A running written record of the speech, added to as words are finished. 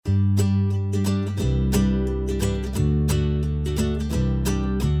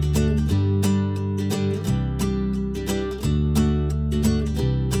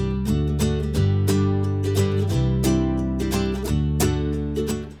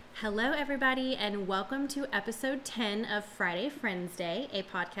Hello, everybody, and welcome to episode 10 of Friday Friends Day, a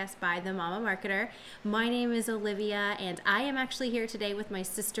podcast by The Mama Marketer. My name is Olivia, and I am actually here today with my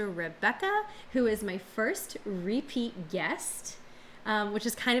sister Rebecca, who is my first repeat guest, which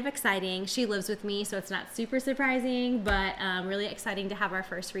is kind of exciting. She lives with me, so it's not super surprising, but really exciting to have our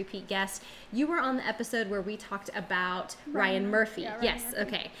first repeat guest. You were on the episode where we talked about Ryan Murphy. Yeah, yes, Murphy.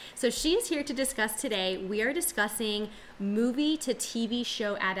 Okay. So she's here to discuss today. We are discussing movie to TV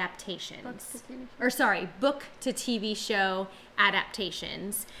show adaptations. Book to TV show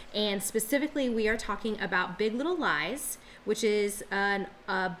adaptations. And specifically, we are talking about Big Little Lies, which is a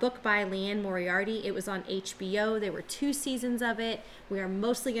book by Liane Moriarty. It was on HBO. There were 2 seasons of it. We are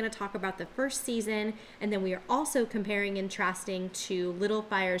mostly going to talk about the first season, and then we are also comparing and contrasting to Little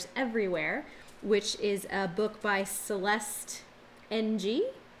Fires Everywhere, which is a book by Celeste Ng.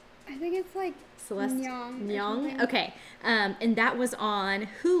 I think it's like Celeste Nyong. Okay. And that was on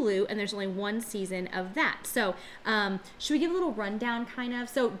Hulu, and there's only 1 season of that. So should we give a little rundown kind of?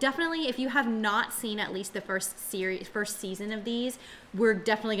 So definitely, if you have not seen at least the first season of these, we're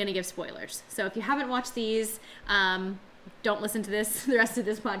definitely going to give spoilers. So if you haven't watched these, don't listen to the rest of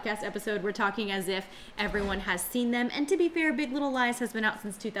this podcast episode. We're talking as if everyone has seen them. And to be fair, Big Little Lies has been out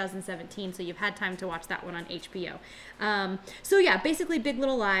since 2017, so you've had time to watch that one on HBO. So yeah, basically Big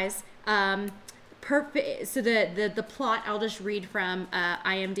Little Lies. Perfect. So the plot, I'll just read from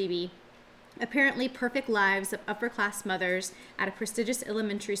IMDb. Apparently perfect lives of upper-class mothers at a prestigious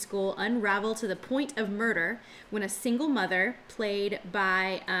elementary school unravel to the point of murder when a single mother, played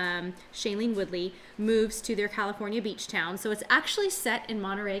by Shailene Woodley, moves to their California beach town. So it's actually set in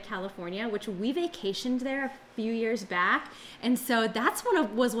Monterey, California, which we vacationed there a few years back. And so that's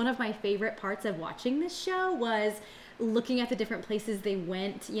was one of my favorite parts of watching this show was looking at the different places they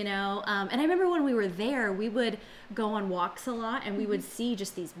went, you know. And I remember when we were there, we would go on walks a lot and we would see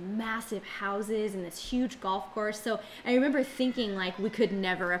just these massive houses and this huge golf course. So I remember thinking like we could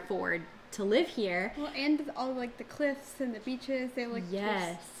never afford to live here. Well, and all like the cliffs and the beaches, they look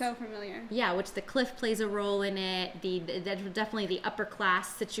just so familiar. Yeah, which the cliff plays a role in it. Definitely the upper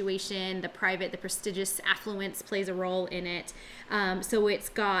class situation, the prestigious affluence plays a role in it. So it's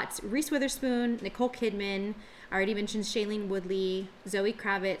got Reese Witherspoon, Nicole Kidman, I already mentioned Shailene Woodley, Zoe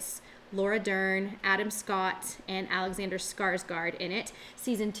Kravitz, Laura Dern, Adam Scott, and Alexander Skarsgård in it.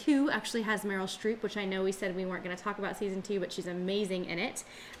 Season 2 actually has Meryl Streep, which I know we said we weren't going to talk about season 2, but she's amazing in it.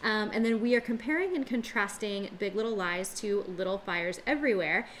 And then we are comparing and contrasting Big Little Lies to Little Fires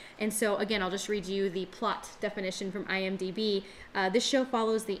Everywhere. And so, again, I'll just read you the plot definition from IMDb. This show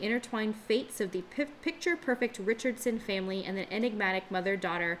follows the intertwined fates of the picture-perfect Richardson family and the enigmatic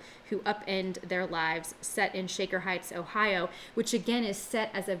mother-daughter who upend their lives, set in Shaker Heights, Ohio, which, again, is set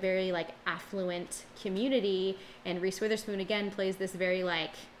as a very, affluent community. And Reese Witherspoon, again, plays this very,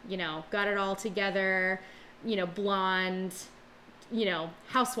 got it all together, blonde,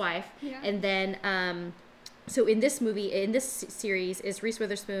 housewife. Yeah. And then, so in this series is Reese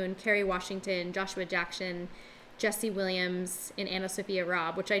Witherspoon, Kerry Washington, Joshua Jackson, Jesse Williams, and Anna Sophia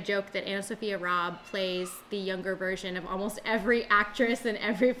Robb, which I joke that Anna Sophia Robb plays the younger version of almost every actress in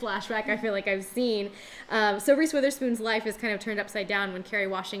every flashback I feel like I've seen. So Reese Witherspoon's life is kind of turned upside down when Kerry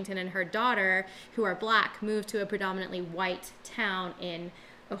Washington and her daughter, who are black, move to a predominantly white town in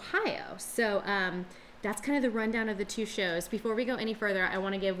Ohio. So that's kind of the rundown of the 2 shows. Before we go any further, I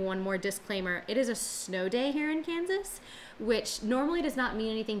want to give one more disclaimer. It is a snow day here in Kansas, which normally does not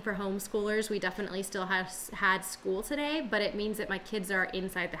mean anything for homeschoolers. We definitely still have had school today, but it means that my kids are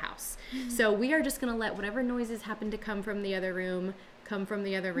inside the house. So we are just going to let whatever noises happen to come from the other room.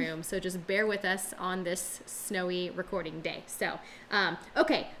 So just bear with us on this snowy recording day. So,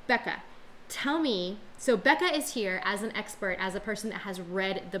 okay, Becca, tell me. So Becca is here as an expert, as a person that has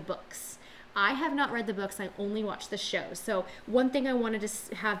read the books. I have not read the books. I only watched the shows. So one thing I wanted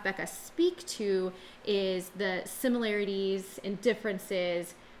to have Becca speak to is the similarities and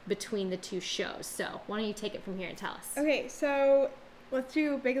differences between the 2 shows. So why don't you take it from here and tell us? Okay, so let's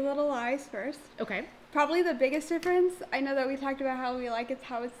do Big Little Lies first. Okay. Probably the biggest difference, I know that we talked about how we like it's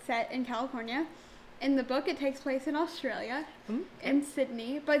how it's set in California. In the book, it takes place in Australia, in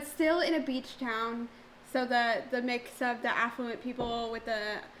Sydney, but still in a beach town. So the mix of the affluent people with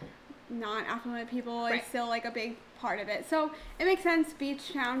the non-affluent people is still like a big part of it. So it makes sense.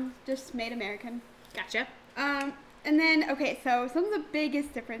 Beach town, just made American. Gotcha. And then, okay, so some of the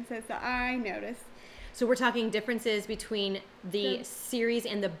biggest differences that I noticed. So we're talking differences between the series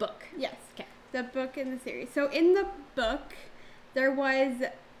and the book. Yes. Okay. The book and the series. So in the book, there was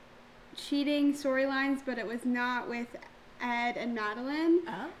cheating storylines, but it was not with Ed and Madeline.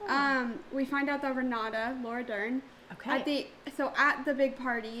 Oh. We find out that Renata, Laura Dern, Okay. At the big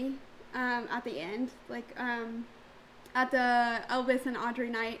party, at the end, like at the Elvis and Audrey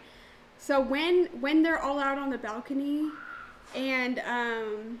night. So when they're all out on the balcony, and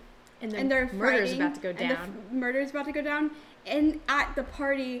they're murder's fighting, about to go down. And the murder's about to go down. And at the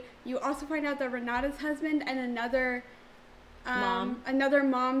party, you also find out that Renata's husband and another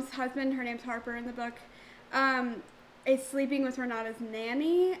mom's husband, her name's Harper in the book, is sleeping with Renata's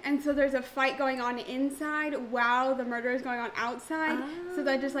nanny. And so there's a fight going on inside while the murder is going on outside. Oh. So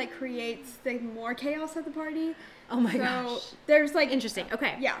that just like creates more chaos at the party. Oh my gosh. There's like... Interesting.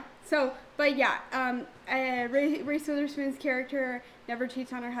 Okay. Yeah. So, but yeah, Reese Witherspoon's character never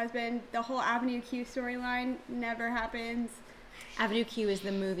cheats on her husband. The whole Avenue Q storyline never happens. Avenue Q is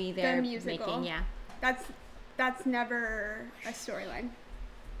the movie they're making, yeah. That's never a storyline.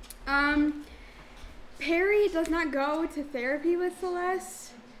 Perry does not go to therapy with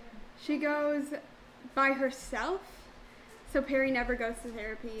Celeste. She goes by herself. So Perry never goes to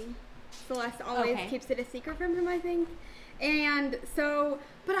therapy. Celeste always keeps it a secret from him, I think. And so,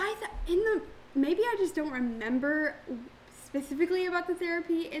 but maybe I just don't remember specifically about the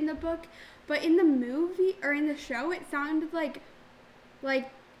therapy in the book, but in the movie or in the show, it sounded like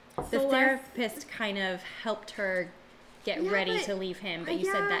the therapist kind of helped her get ready to leave him, but you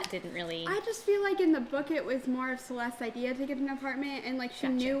said that didn't really... I just feel like in the book it was more of Celeste's idea to get an apartment, and like she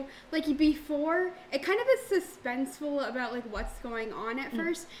knew, like before, it kind of is suspenseful about like what's going on at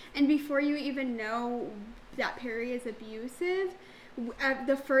first, and before you even know that Perry is abusive, at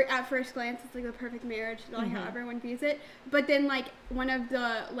first glance it's like the perfect marriage, like how everyone views it, but then like one of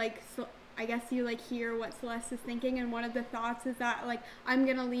the like... I guess you like hear what Celeste is thinking, and one of the thoughts is that like I'm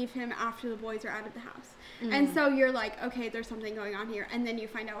gonna leave him after the boys are out of the house, and so you're like, okay, there's something going on here, and then you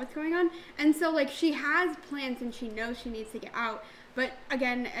find out what's going on, and so like she has plans and she knows she needs to get out, but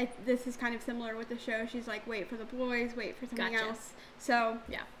again, this is kind of similar with the show. She's like, wait for the boys, wait for something else. So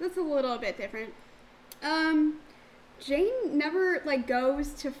yeah, that's a little bit different. Jane never like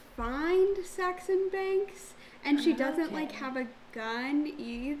goes to find Saxon Banks, and she doesn't like have a gun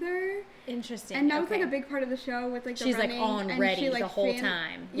either. Interesting. And that was like a big part of the show with like the she's running, like on and ready she, like, the whole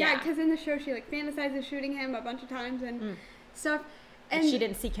time. Yeah, because in the show she like fantasizes shooting him a bunch of times and stuff. And she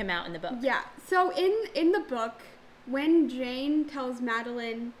didn't seek him out in the book. Yeah. So in the book, when Jane tells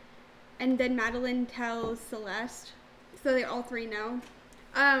Madeline, and then Madeline tells Celeste, so they all three know.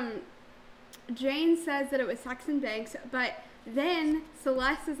 Jane says that it was Saxon Banks, but then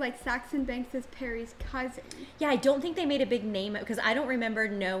Celeste is like, Saxon Banks is Perry's cousin. Yeah, I don't think they made a big name, because I don't remember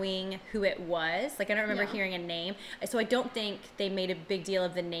knowing who it was. Like, I don't remember hearing a name. So I don't think they made a big deal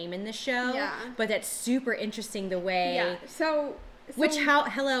of the name in the show. Yeah. But that's super interesting the way... Yeah, so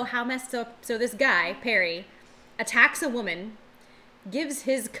how messed up... So this guy, Perry, attacks a woman, gives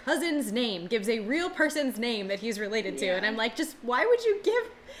his cousin's name, gives a real person's name that he's related to. And I'm like, just, why would you give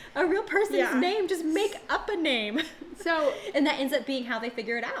a real person's name? Just make up a name. So, and that ends up being how they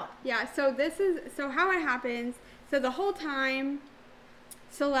figure it out. Yeah, so how it happens. So the whole time,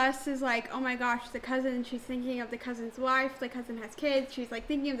 Celeste is like, oh my gosh, the cousin, she's thinking of the cousin's wife, the cousin has kids, she's like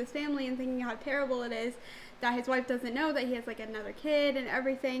thinking of this family and thinking how terrible it is that his wife doesn't know that he has like another kid and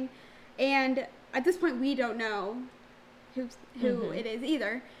everything. And at this point, we don't know who it is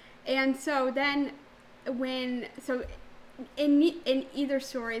either. And so then in either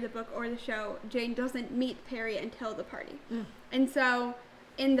story, the book or the show, Jane doesn't meet Perry until the party. And so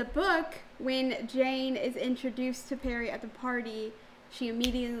in the book, when Jane is introduced to Perry at the party, she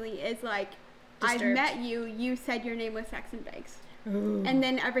immediately is like, disturbed. I've met you, you said your name was Saxon Banks. Ooh. And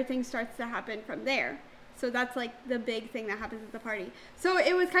then everything starts to happen from there. So that's like the big thing that happens at the party. So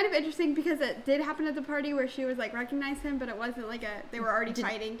it was kind of interesting because it did happen at the party where she was like, recognize him, but it wasn't like they were already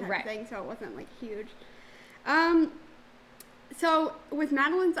fighting type of thing, so it wasn't like huge. So with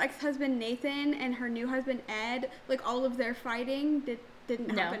Madeline's ex-husband Nathan and her new husband Ed, like all of their fighting didn't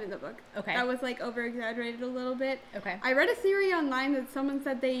happen in the book. Okay. That was like over-exaggerated a little bit. Okay. I read a theory online that someone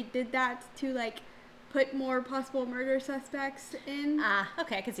said they did that to like put more possible murder suspects in.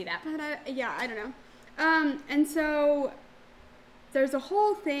 Okay, I can see that. But I don't know. And so there's a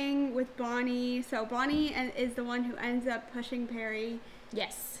whole thing with Bonnie. So Bonnie is the one who ends up pushing Perry.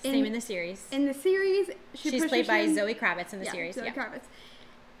 Yes, same in the series. In the series, she's played by Zoe Kravitz in the series. Zoe Kravitz.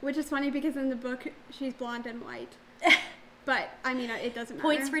 Which is funny because in the book, she's blonde and white. But, I mean, it doesn't matter.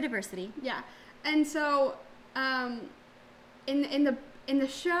 Points for diversity. Yeah. And so, in the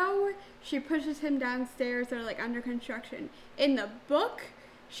show, she pushes him downstairs. They're, like, under construction. In the book,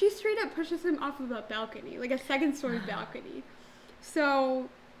 she straight up pushes him off of a balcony, like a second-story balcony. So,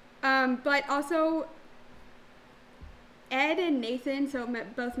 but also, Ed and Nathan, so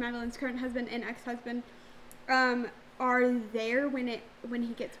both Madeline's current husband and ex-husband, are there when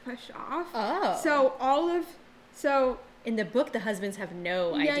he gets pushed off. Oh. So in the book, the husbands have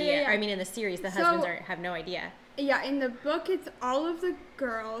no Yeah, idea. yeah, yeah. I mean, in the series, the husbands have no idea. Yeah, in the book, it's all of the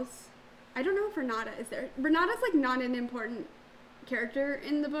girls. I don't know if Renata is there. Renata's like not an important character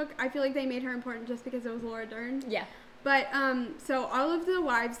in the book. I feel like they made her important just because it was Laura Dern. Yeah. But so all of the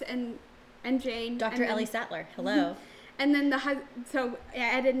wives and Jane. Dr. Ellie Sattler. Hello. And then so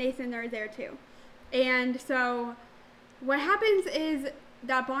Ed and Nathan are there too. And so what happens is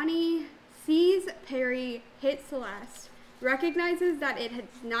that Bonnie sees Perry hit Celeste, recognizes that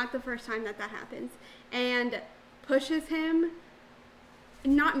it's not the first time that happens, and pushes him,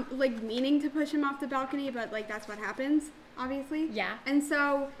 not like meaning to push him off the balcony, but like that's what happens, obviously. Yeah. And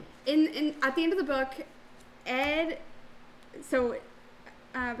so in at the end of the book, Ed, so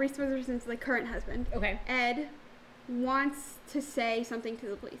Reese Witherspoon's like current husband. Okay. Ed wants to say something to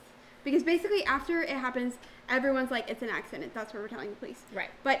the police. Because basically after it happens, everyone's like, it's an accident. That's what we're telling the police. Right.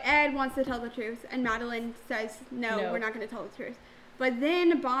 But Ed wants to tell the truth, and Madeline says, no. We're not going to tell the truth. But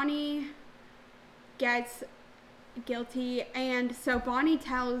then Bonnie gets guilty, and so Bonnie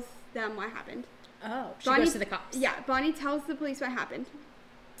tells them what happened. Oh, she goes to the cops. Yeah, Bonnie tells the police what happened.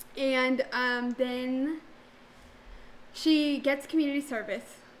 And then she gets community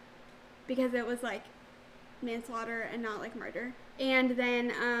service because it was like manslaughter and not like murder. And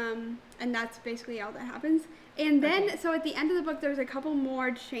then, and that's basically all that happens. And then, so at the end of the book, there's a couple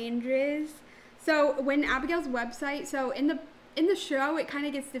more changes. So when Abigail's website, so in the show, it kind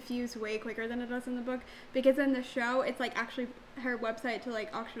of gets diffused way quicker than it does in the book, because in the show, it's like actually her website to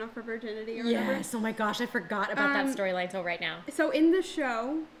like auction off her virginity or whatever. Yes. Oh my gosh, I forgot about that storyline till right now. So in the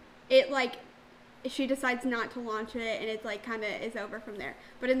show, it like, she decides not to launch it, and it's like kind of is over from there.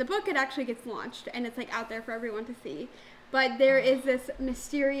 But in the book, it actually gets launched, and it's like out there for everyone to see. But there is this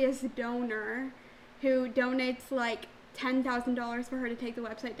mysterious donor who donates like $10,000 for her to take the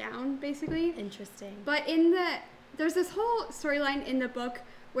website down, basically. Interesting. But there's this whole storyline in the book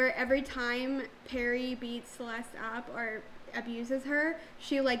where every time Perry beats Celeste up or abuses her,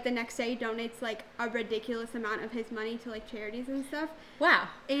 she like the next day donates like a ridiculous amount of his money to like charities and stuff. Wow.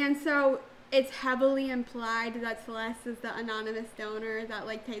 And so it's heavily implied that Celeste is the anonymous donor that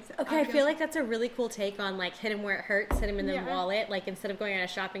like takes. Okay, I feel like that's a really cool take on like hit him where it hurts, hit him in the Yeah. wallet. Like instead of going on a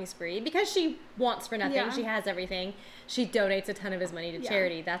shopping spree, because she wants for nothing, Yeah. she has everything. She donates a ton of his money to Yeah.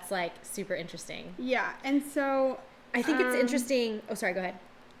 charity. That's like super interesting. Yeah, and so I think it's interesting. Oh, sorry. Go ahead.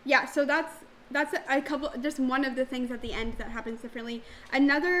 yeah, so that's a couple, just one of the things at the end that happens differently.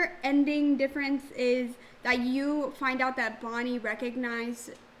 Another ending difference is that you find out that Bonnie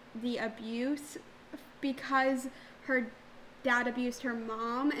recognized the abuse because her dad abused her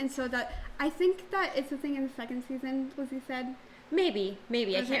mom, and so that I think that it's a thing in the second season, Lizzie said. Maybe. I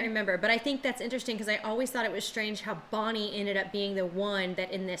Okay. can't remember. But I think that's interesting because I always thought it was strange how Bonnie ended up being the one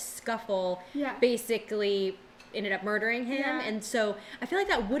that in this scuffle Yeah. basically ended up murdering him. Yeah. And so I feel like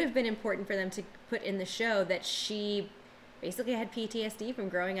that would have been important for them to put in the show, that she basically had PTSD from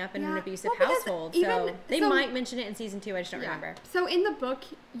growing up in an Yeah. abusive Well, because household. even- So they so- might mention it in season 2. I just don't Yeah. remember. So in the book,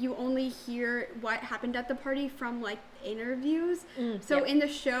 you only hear what happened at the party from like interviews. So yep. in the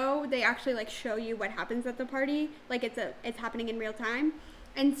show, they actually like show you what happens at the party, like it's happening in real time.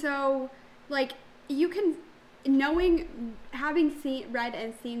 And so like you can, having read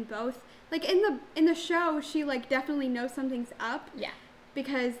and seen both, like in the show, she like definitely knows something's up. Yeah.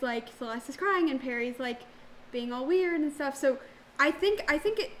 Because like Celeste is crying and Perry's like being all weird and stuff. So I think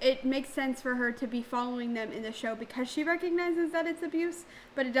it makes sense for her to be following them in the show because she recognizes that it's abuse,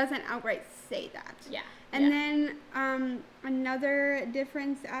 but it doesn't outright say that. Yeah. And then another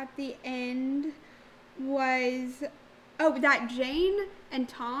difference at the end was that Jane and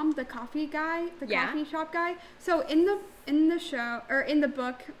Tom, the coffee guy, coffee shop guy. So in the show or in the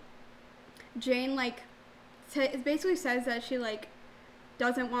book, Jane like basically says that she like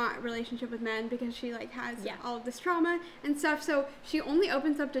doesn't want a relationship with men because she like has all of this trauma and stuff. So she only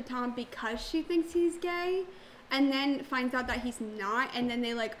opens up to Tom because she thinks he's gay, and then finds out that he's not, and then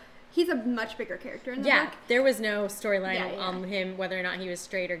they like he's a much bigger character in the book. There was no storyline on him whether or not he was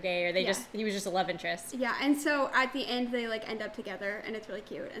straight or gay, or he was just a love interest. Yeah, and so at the end they like end up together, and it's really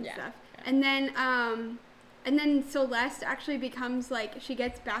cute and stuff. Yeah. And then Celeste actually becomes like, she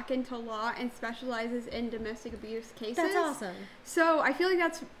gets back into law and specializes in domestic abuse cases. That's awesome. So I feel like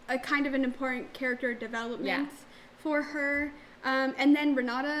that's a kind of an important character development for her. And then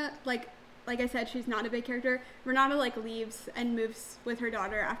Renata, like I said, she's not a big character. Renata like leaves and moves with her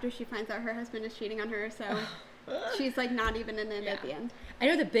daughter after she finds out her husband is cheating on her. So she's like not even in it at the end. I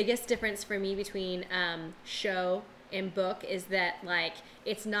know the biggest difference for me between show in book is that, like,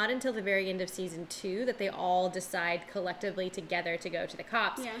 it's not until the very end of season 2 that they all decide collectively together to go to the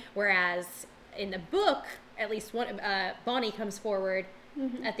cops. Yeah. Whereas in the book, at least one, Bonnie comes forward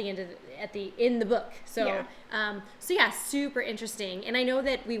at the end of in the book. So, super interesting. And I know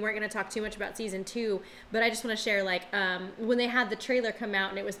that we weren't going to talk too much about season 2, but I just want to share, like, when they had the trailer come out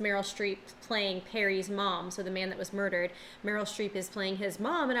and it was Meryl Streep playing Perry's mom, so the man that was murdered, Meryl Streep is playing his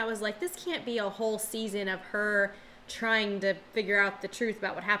mom, and I was like, this can't be a whole season of her trying to figure out the truth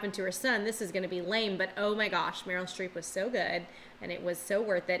about what happened to her son. This is going to be lame, but oh my gosh, Meryl Streep was so good, and it was so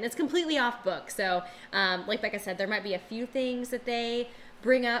worth it. And it's completely off book, so like Becca said, there might be a few things that they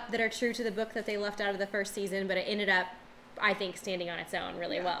bring up that are true to the book that they left out of the first season, but it ended up, I think, standing on its own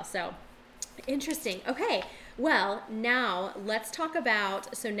really well. So interesting. Okay, well, now let's talk about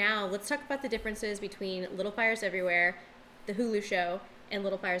the differences between Little Fires Everywhere, the Hulu show, and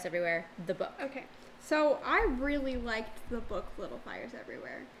Little Fires Everywhere, the book. Okay. So I really liked the book Little Fires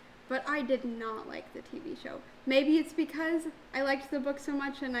Everywhere, but I did not like the TV show. Maybe it's because I liked the book so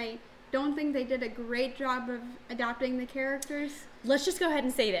much and I don't think they did a great job of adapting the characters. Let's just go ahead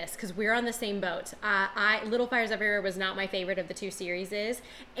and say this, because we're on the same boat. Little Fires Everywhere was not my favorite of the two series,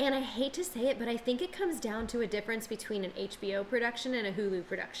 and I hate to say it, but I think it comes down to a difference between an HBO production and a Hulu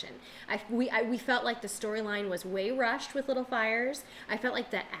production. We felt like the storyline was way rushed with Little Fires. I felt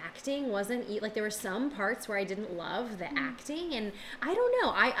like the acting wasn't, like, there were some parts where I didn't love the acting, and I don't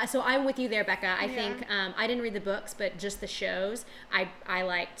know. So I'm with you there, Becca. I think I didn't read the books, but just the shows, I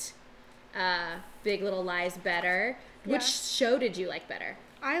liked Big Little Lies better. Yeah. Which show did you like better?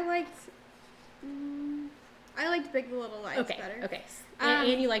 I liked Big Little Lies better. Okay.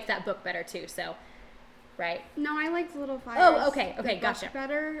 And you liked that book better too, so, right? No, I liked Little Fires. Oh, okay, gotcha.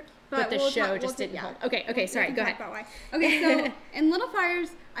 Better, but the show just didn't hold. Okay, sorry, go ahead. About why. Okay, so in Little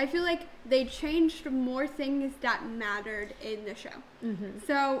Fires, I feel like they changed more things that mattered in the show. Mm-hmm.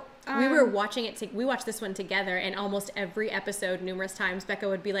 So we were watching it. We watched this one together, and almost every episode, numerous times, Becca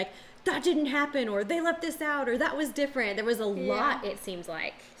would be like, "That didn't happen," or "They left this out," or "That was different." There was a lot. It seems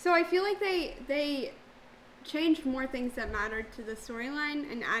like. So I feel like they changed more things that mattered to the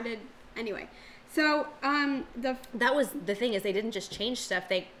storyline and added anyway. So that was the thing, is they didn't just change stuff.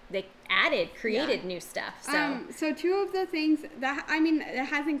 They created new stuff. So two of the things that it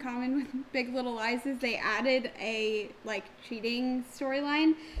has in common with Big Little Lies is they added a, like, cheating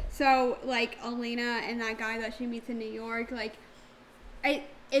storyline. So, like, Elena and that guy that she meets in New York, like,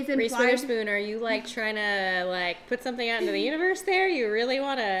 it's implied. Reese Witherspoon, are you, like, trying to, like, put something out into the universe there? You really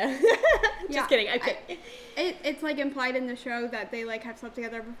want to? Just kidding. Okay. It's, like, implied in the show that they, like, have slept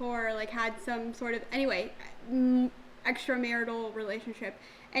together before, or, like, had some sort of, extramarital relationship.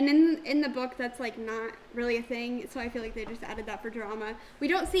 And in the book, that's, like, not really a thing, so I feel like they just added that for drama. We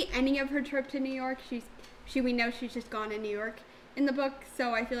don't see any of her trip to New York. We know she's just gone to New York in the book,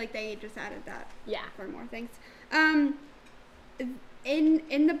 so I feel like they just added that for more things.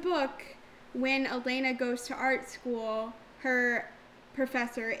 In the book, when Elena goes to art school, her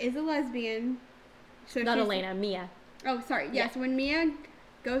professor is a lesbian. So not Elena, Mia. Oh, sorry. Yes, when Mia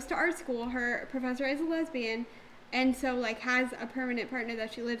goes to art school, her professor is a lesbian, and so, like, has a permanent partner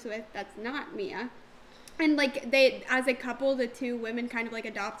that she lives with that's not Mia. And, like, they, as a couple, the two women kind of, like,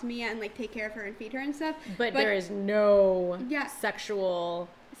 adopt Mia and, like, take care of her and feed her and stuff. But there is no sexual...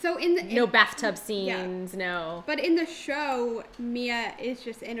 So no bathtub scenes, no. But in the show, Mia is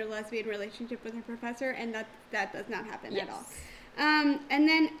just in a lesbian relationship with her professor, and that does not happen at all. And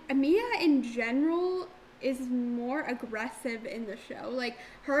then Mia in general is more aggressive in the show. Like,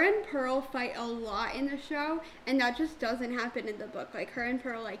 her and Pearl fight a lot in the show, and that just doesn't happen in the book. Like, her and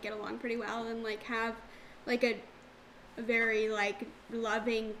Pearl, like, get along pretty well and, like, have, like, a very, like,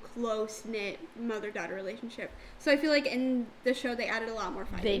 loving, close-knit mother-daughter relationship. So I feel like in the show they added a lot more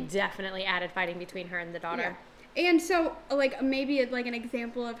fighting. They definitely added fighting between her and the daughter. Yeah. And so, like, maybe, like, an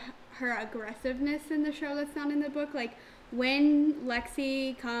example of her aggressiveness in the show that's not in the book, like, when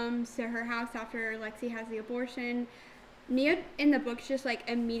Lexi comes to her house after Lexi has the abortion, Mia in the books just, like,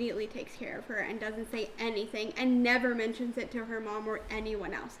 immediately takes care of her and doesn't say anything and never mentions it to her mom or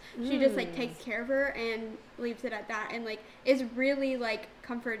anyone else. She just, like, takes care of her and leaves it at that and, like, is really, like,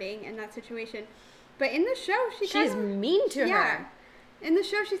 comforting in that situation. But in the show, she's mean to her. In the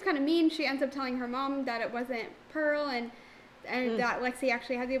show, she's kind of mean. She ends up telling her mom that it wasn't Pearl and that Lexi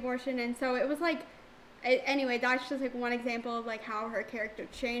actually had the abortion. And so it was, like, anyway, that's just, like, one example of, like, how her character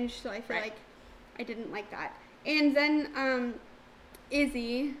changed. So I feel like I didn't like that. And then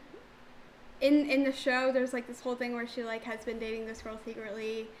Izzy, in the show, there's, like, this whole thing where she, like, has been dating this girl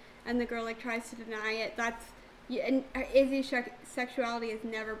secretly, and the girl, like, tries to deny it. And Izzy's sexuality is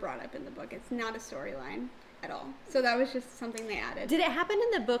never brought up in the book. It's not a storyline. at all. So that was just something they added. Did it happen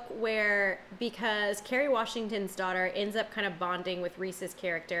in the book where, because Kerry Washington's daughter ends up kind of bonding with Reese's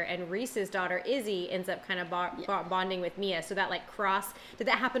character, and Reese's daughter Izzy ends up kind of bonding with Mia, so that like cross, did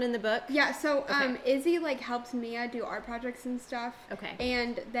that happen in the book? Yeah, so Izzy like helps Mia do art projects and stuff. Okay.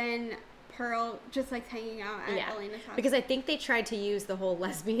 And then Pearl just likes hanging out at Elena's house. Because I think they tried to use the whole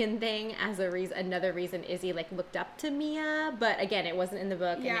lesbian thing as another reason Izzy like looked up to Mia, but again, it wasn't in the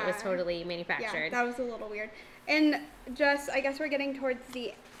book and it was totally manufactured. Yeah, that was a little weird. And just, I guess we're getting towards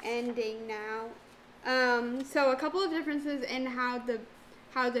the ending now. So a couple of differences in how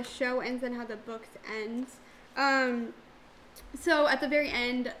the show ends and how the book ends. So at the very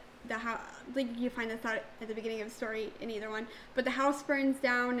end, the house, like you find this out at the beginning of the story in either one, but the house burns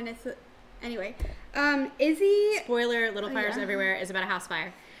down and it's anyway. Izzy. Spoiler: Little Fires Everywhere is about a house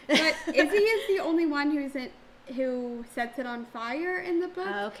fire. But Izzy is the only one who sets it on fire in the book.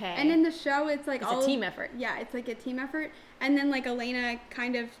 Okay. And in the show, it's like a team effort. Yeah, it's like a team effort, and then like Elena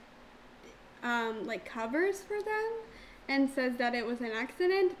kind of like covers for them and says that it was an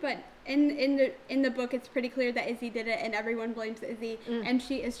accident, but in the book it's pretty clear that Izzy did it and everyone blames Izzy and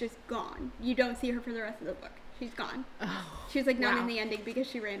she is just gone. You don't see her for the rest of the book. She's gone. Oh, she was like not in the ending because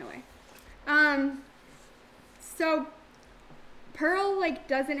she ran away. So Pearl like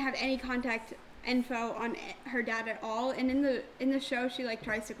doesn't have any contact info on her dad at all, and in the show she like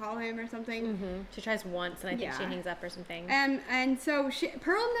tries to call him or something. She tries once and I think she hangs up or something. And so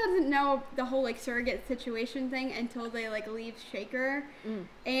Pearl doesn't know the whole like surrogate situation thing until they like leave Shaker,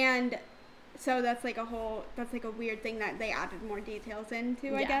 and so that's like a weird thing that they added more details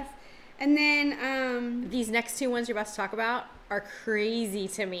into, I guess. And then these next two ones you're about to talk about are crazy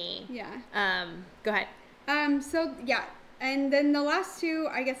to me. Yeah. Go ahead. So yeah. And then the last two,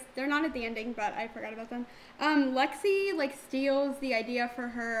 I guess they're not at the ending, but I forgot about them. Lexi like steals the idea for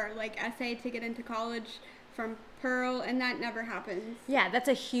her like essay to get into college from Pearl, and that never happens. Yeah, that's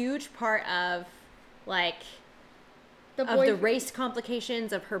a huge part of like the race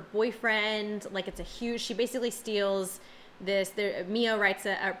complications of her boyfriend. Like it's a huge. She basically steals this.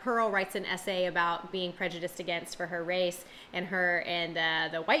 Pearl writes an essay about being prejudiced against for her race, and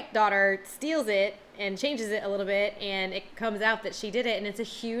the white daughter steals it and changes it a little bit, and it comes out that she did it, and it's a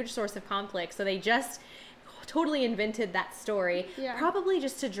huge source of conflict. So they just totally invented that story, probably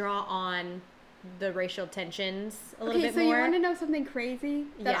just to draw on the racial tensions a little bit more. Okay, so you want to know something crazy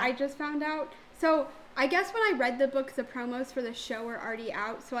that I just found out? So I guess when I read the book, the promos for the show were already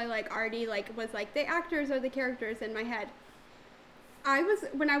out, so I like already like was like the actors or the characters in my head.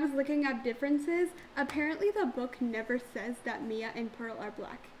 When I was looking up differences, apparently the book never says that Mia and Pearl are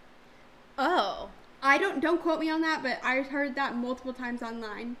black. Oh. Don't quote me on that, but I heard that multiple times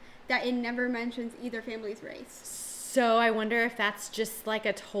online, that it never mentions either family's race. So I wonder if that's just like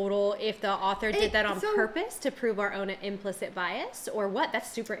if the author did that on purpose to prove our own implicit bias, or what?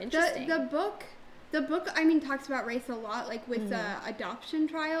 That's super interesting. The book, I mean, talks about race a lot, like with the adoption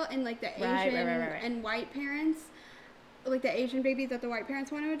trial and like the Asian and white parents, like the Asian babies that the white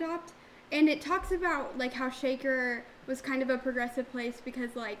parents want to adopt. And it talks about like how Shaker was kind of a progressive place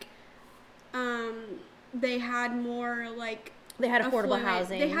because like they had more like affordable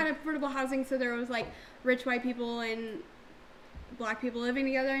housing. They had affordable housing, so there was like rich white people and black people living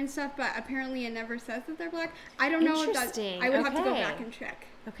together and stuff, but apparently it never says that they're black. I don't know if that's, I would have to go back and check.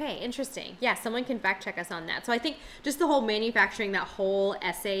 Okay, interesting. Yeah, someone can fact check us on that. So I think just the whole manufacturing that whole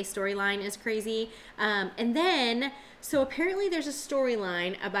essay storyline is crazy. And then, so apparently there's a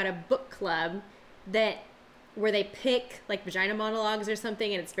storyline about a book club where they pick like vagina monologues or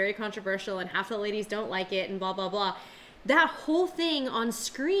something, and it's very controversial, and half the ladies don't like it, and blah, blah, blah. That whole thing on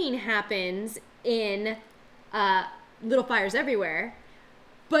screen happens in Little Fires Everywhere.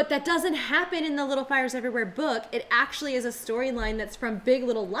 But that doesn't happen in the Little Fires Everywhere book. It actually is a storyline that's from Big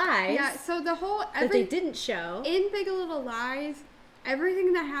Little Lies. Yeah, so that they didn't show. In Big Little Lies,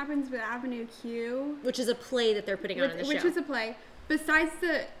 everything that happens with Avenue Q, which is a play that they're putting on in the show. Which is a play. Besides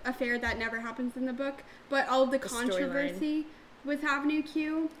the affair that never happens in the book, but all of the controversy with Avenue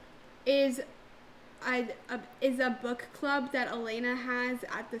Q is a book club that Elena has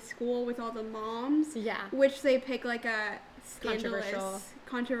at the school with all the moms. Yeah. Which they pick like a scandalous,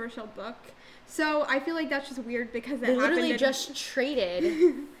 controversial book. So I feel like that's just weird because they literally just traded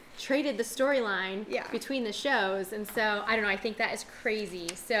the storyline between the shows, and so I don't know. I think that is crazy.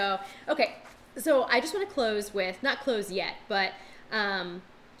 So okay, so I just want to close with not close yet, but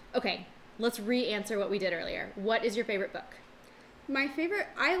okay, let's re-answer what we did earlier. What is your favorite book? My favorite,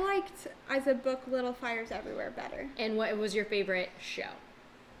 I liked as a book Little Fires Everywhere better. And what was your favorite show?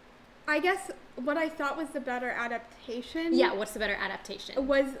 I guess what I thought was the better adaptation. Yeah, what's the better adaptation?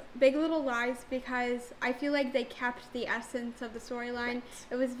 Was Big Little Lies, because I feel like they kept the essence of the storyline. Right.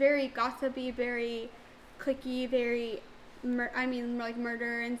 It was very gossipy, very cliquey, very, like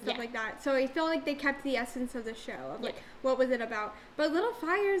murder and stuff like that. So I feel like they kept the essence of the show, of like, what was it about? But Little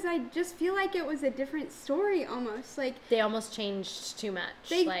Fires, I just feel like it was a different story almost. Like, they almost changed too much.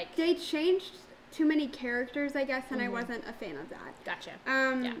 They changed too many characters, I guess, and I wasn't a fan of that. Gotcha.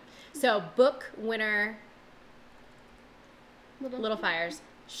 Yeah. So, book winner, Little Fires.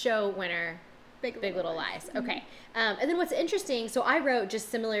 Show winner, Big Little Lies. Okay. And then what's interesting, so I wrote just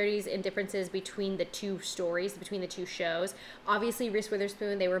similarities and differences between the two stories, between the two shows. Obviously, Reese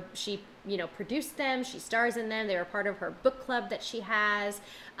Witherspoon, she produced them, she stars in them, they were part of her book club that she has.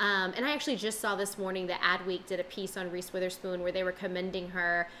 And I actually just saw this morning that Adweek did a piece on Reese Witherspoon where they were commending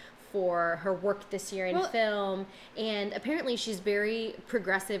her for her work this year in film, and apparently she's very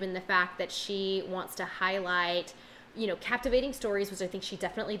progressive in the fact that she wants to highlight captivating stories, which I think she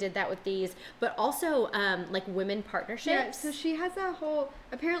definitely did that with these, but also like women partnerships. Yeah, so she has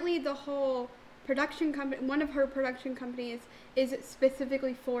apparently the whole production company, one of her production companies is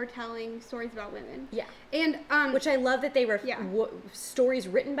specifically for telling stories about women. Yeah. And which I love that they were stories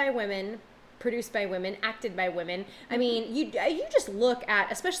written by women, produced by women, acted by women. I mean, you just look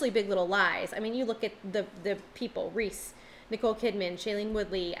at, especially Big Little Lies. I mean, you look at the people, Reese, Nicole Kidman, Shailene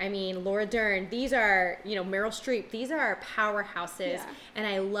Woodley, I mean, Laura Dern. These are, Meryl Streep. These are powerhouses. Yeah. And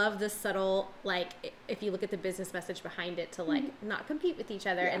I love the subtle, like, if you look at the business message behind it, to, like, not compete with each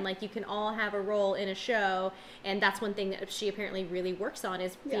other. Yeah. And, like, you can all have a role in a show. And that's one thing that she apparently really works on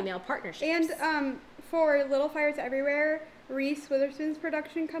is female partnerships. And for Little Fires Everywhere, Reese Witherspoon's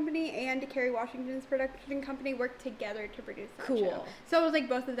production company and Kerry Washington's production company worked together to produce that show. So it was like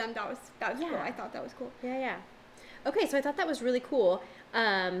both of them. That was cool. I thought that was cool. Yeah. Okay, so I thought that was really cool.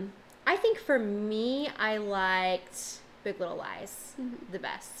 I think for me, I liked Big Little Lies the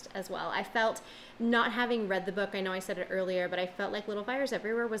best as well. I felt, not having read the book, I know I said it earlier, but I felt like Little Fires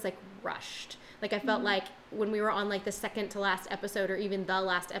Everywhere was like rushed. Like I felt like when we were on like the second to last episode or even the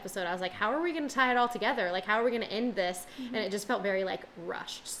last episode, I was like, how are we going to tie it all together? Like, how are we going to end this? And it just felt very like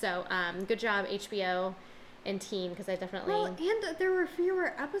rushed. So good job, HBO and team, because I definitely... Well, and there were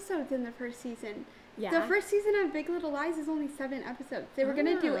fewer episodes in the first season. Yeah. The first season of Big Little Lies is only 7 episodes. They were going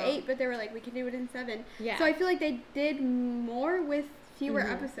to do 8, but they were like, we can do it in 7. Yeah. So I feel like they did more with fewer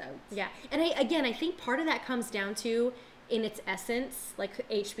episodes. Yeah. And I think part of that comes down to, in its essence, like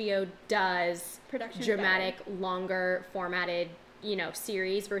HBO does production dramatic, longer formatted,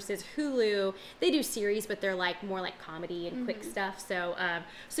 series versus Hulu. They do series, but they're like more like comedy and quick stuff. So,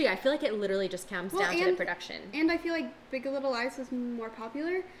 yeah, I feel like it literally just comes down to the production. And I feel like Big Little Lies was more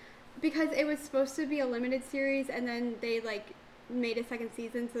popular because it was supposed to be a limited series, and then they like made a second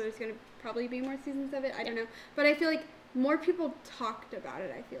season, so there's going to probably be more seasons of it. I don't know, but I feel like more people talked about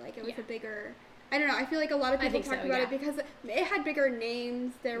it. I feel like it was a bigger... I don't know. I feel like a lot of people talked about it because it had bigger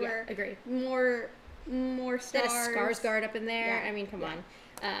names. There were more stars. That a Skarsgård up in there. I mean, come on.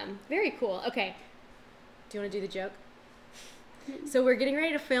 Very cool. Okay. Do you want to do the joke? So we're getting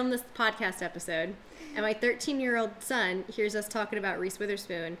ready to film this podcast episode, and my 13-year-old son hears us talking about Reese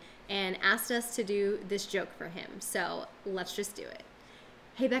Witherspoon and asked us to do this joke for him. So let's just do it.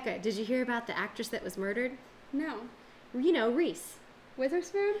 Hey, Becca, did you hear about the actress that was murdered? No. Reese.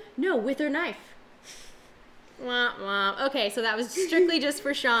 Witherspoon? No, with her knife. Wah, wah. Okay, so that was strictly just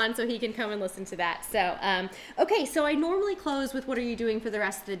for Sean, so he can come and listen to that. So, okay, so I normally close with what are you doing for the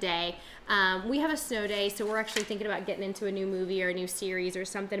rest of the day. We have a snow day, so we're actually thinking about getting into a new movie or a new series or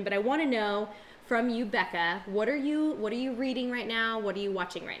something. But I want to know from you, Becca, what are you reading right now? What are you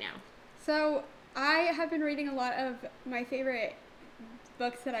watching right now? So I have been reading a lot of my favorite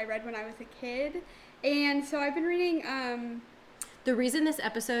books that I read when I was a kid, and so I've been reading. The reason this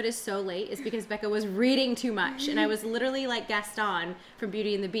episode is so late is because Becca was reading too much, and I was literally like Gaston from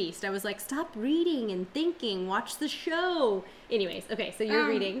Beauty and the Beast. I was like, stop reading and thinking, watch the show. Anyways, okay, so you're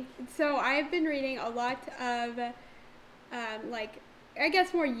reading. So I've been reading a lot of, like, I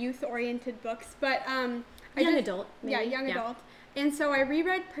guess more youth-oriented books, but young adult. Maybe. Yeah, young adult. And so I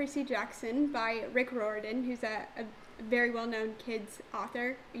reread Percy Jackson by Rick Riordan, who's a very well-known kids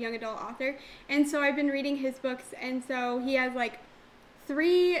author, young adult author. And so I've been reading his books, and so he has like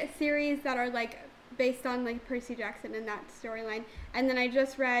 3 series that are like based on like Percy Jackson and that storyline. And then I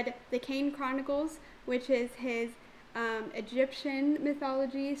just read The Kane Chronicles, which is his Egyptian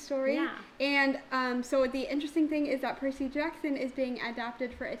mythology story. Yeah. And so the interesting thing is that Percy Jackson is being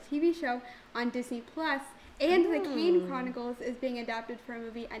adapted for a TV show on Disney Plus, and The Kane Chronicles is being adapted for a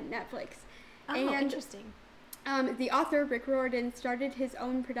movie on Netflix. Oh, interesting. The author, Rick Riordan, started his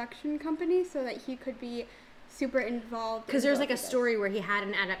own production company so that he could be super involved. Because there's like a story where he had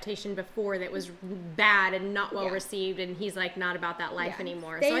an adaptation before that was bad and not well received, and he's like not about that life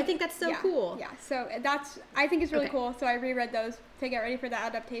anymore. So I think that's so cool. Yeah, so I think it's really cool. So I reread those to get ready for the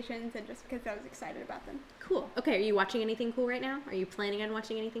adaptations, and just because I was excited about them. Cool. Okay, are you watching anything cool right now? Are you planning on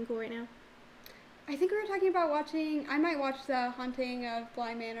watching anything cool right now? I think we were talking about I might watch The Haunting of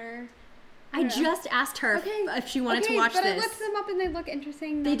Bly Manor. I just asked her if she wanted to watch this. But I looked them up and they look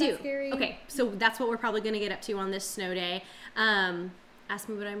interesting. They do. Scary. Okay, so that's what we're probably going to get up to on this snow day. Ask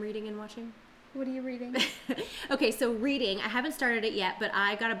me what I'm reading and watching. What are you reading? Okay, so reading. I haven't started it yet, but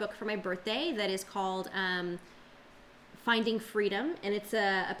I got a book for my birthday that is called Finding Freedom, and it's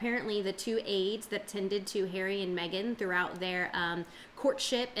apparently the two aides that tended to Harry and Meghan throughout their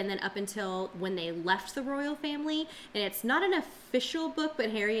courtship and then up until when they left the royal family. And it's not an official book, but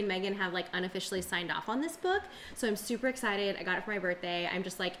Harry and Meghan have like unofficially signed off on this book, so I'm super excited. I got it for my birthday. I'm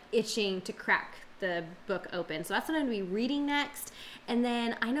just like itching to crack the book open, so that's what I'm going to be reading next. And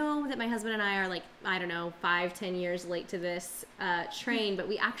then I know that my husband and I are like, I don't know, 5-10 years late to this train, but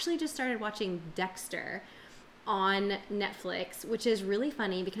we actually just started watching Dexter on Netflix, which is really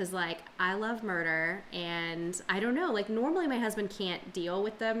funny because like I love murder, and I don't know, like normally my husband can't deal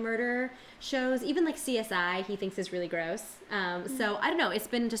with the murder shows, even like CSI he thinks is really gross. So I don't know, it's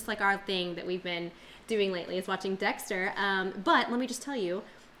been just like our thing that we've been doing lately is watching Dexter. But let me just tell you,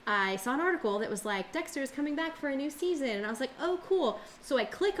 I saw an article that was like, Dexter is coming back for a new season, and I was like, oh cool. So I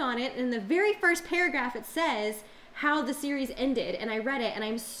click on it, and in the very first paragraph it says how the series ended, and I read it, and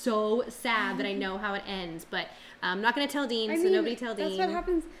I'm so sad that I know how it ends, but I'm not going to tell Dean, so nobody tell Dean. That's what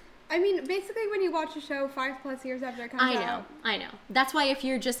happens. I mean, basically when you watch a show 5+ years after it comes out. I know. That's why if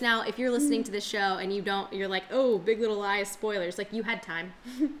you're listening to this show and you're like, oh, Big Little Lies, spoilers, like you had time.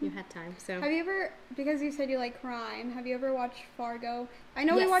 So. Have you ever, because you said you like crime, have you ever watched Fargo? I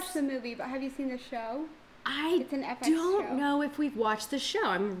know we watched the movie, but have you seen the show? It's an FX don't know if we've watched the show.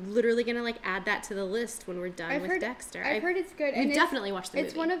 I'm literally going to like add that to the list when we're done with Dexter. I've heard it's good. We've definitely watched the movie.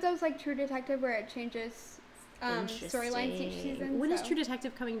 It's one of those like True Detective where it changes storylines each season. When is True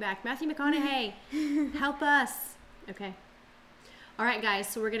Detective coming back? Matthew McConaughey, help us. Okay. All right, guys,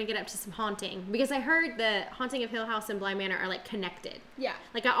 so we're going to get up to some haunting, because I heard the Haunting of Hill House and Bly Manor are like connected. Yeah.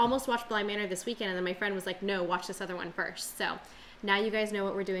 Like I almost watched Bly Manor this weekend, and then my friend was like, no, watch this other one first. So now you guys know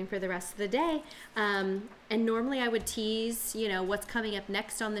what we're doing for the rest of the day. And normally I would tease, what's coming up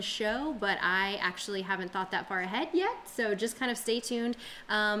next on the show, but I actually haven't thought that far ahead yet. So just kind of stay tuned.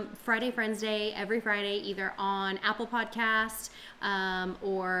 Friday Friends Day, every Friday, either on Apple Podcast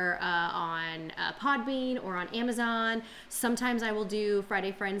or on Podbean or on Amazon. Sometimes I will do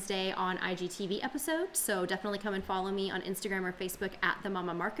Friday Friends Day on IGTV episodes. So definitely come and follow me on Instagram or Facebook at The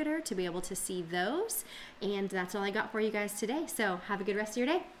Mama Marketer to be able to see those. And that's all I got for you guys today. So have a good rest of your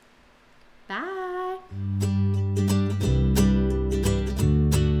day. Bye.